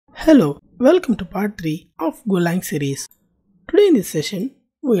Hello, welcome to part 3 of Golang series. Today in this session,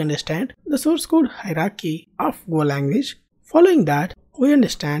 we understand the source code hierarchy of Go language. Following that, we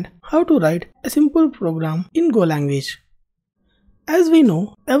understand how to write a simple program in Go language. As we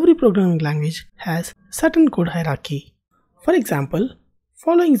know, every programming language has certain code hierarchy. For example,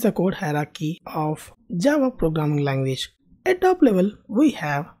 following is the code hierarchy of Java programming language. At top level, we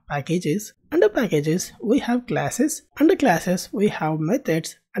have packages. Under packages, we have classes. Under classes, we have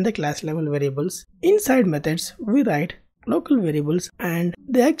methods and the class level variables. Inside methods, we write local variables and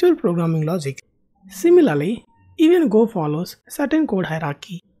the actual programming logic. Similarly, even Go follows certain code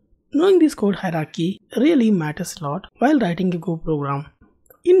hierarchy. Knowing this code hierarchy really matters a lot while writing a Go program.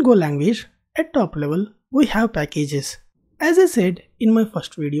 In Go language, at top level, we have packages. As I said in my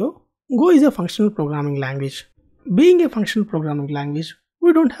first video, Go is a functional programming language. Being a functional programming language,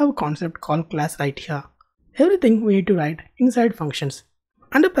 we don't have a concept called class right here. Everything we need to write inside functions.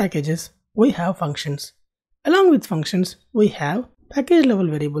 Under packages, we have functions. Along with functions, we have package level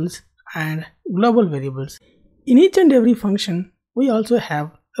variables and global variables. In each and every function, we also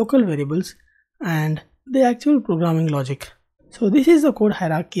have local variables and the actual programming logic. So this is the code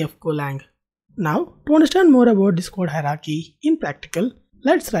hierarchy of Golang. Now, to understand more about this code hierarchy in practical,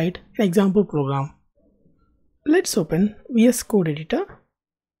 let's write an example program. Let's open VS Code Editor.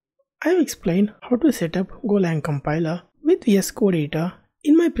 I have explained how to set up Golang compiler with VS Code Editor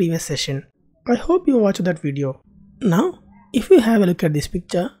in my previous session. I hope you watched that video. Now, if you have a look at this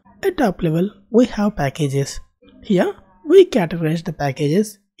picture, at top level we have packages. Here we categorize the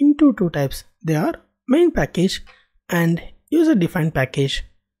packages into two types. They are main package and user defined package.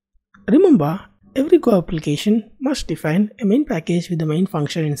 Remember, every Go application must define a main package with the main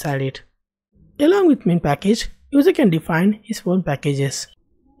function inside it. Along with main package, user can define his own packages.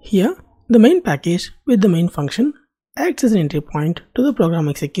 Here, the main package with the main function acts as an entry point to the program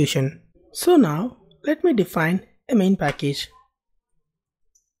execution. So now, let me define a main package.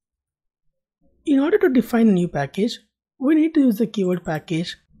 In order to define a new package, we need to use the keyword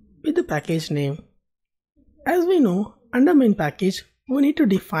package with the package name. As we know, under main package, we need to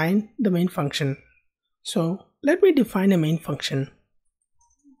define the main function. So, let me define a main function.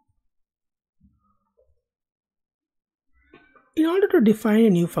 In order to define a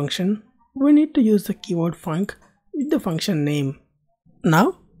new function, we need to use the keyword func with the function name.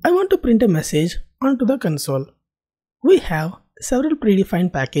 Now, I want to print a message onto the console. We have several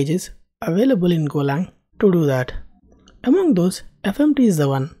predefined packages available in Golang to do that. Among those, FMT is the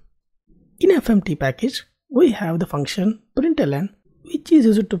one. In FMT package, we have the function println, which is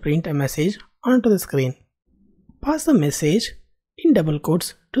used to print a message onto the screen. Pass the message in double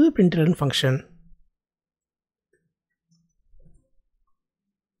quotes to the println function.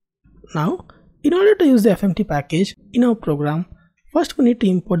 Now, in order to use the FMT package in our program, first we need to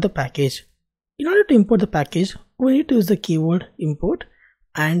import the package. In order to import the package, we need to use the keyword import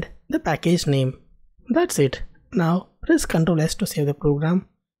and the package name. That's it. Now, press Ctrl S to save the program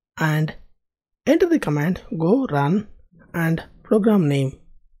and enter the command go run and program name.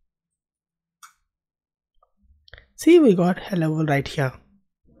 See, we got a level right here.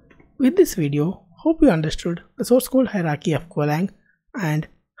 With this video, hope you understood the source code hierarchy of Golang and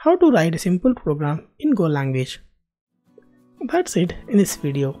how to write a simple program in Go language. That's it in this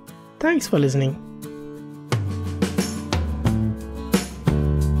video. Thanks for listening.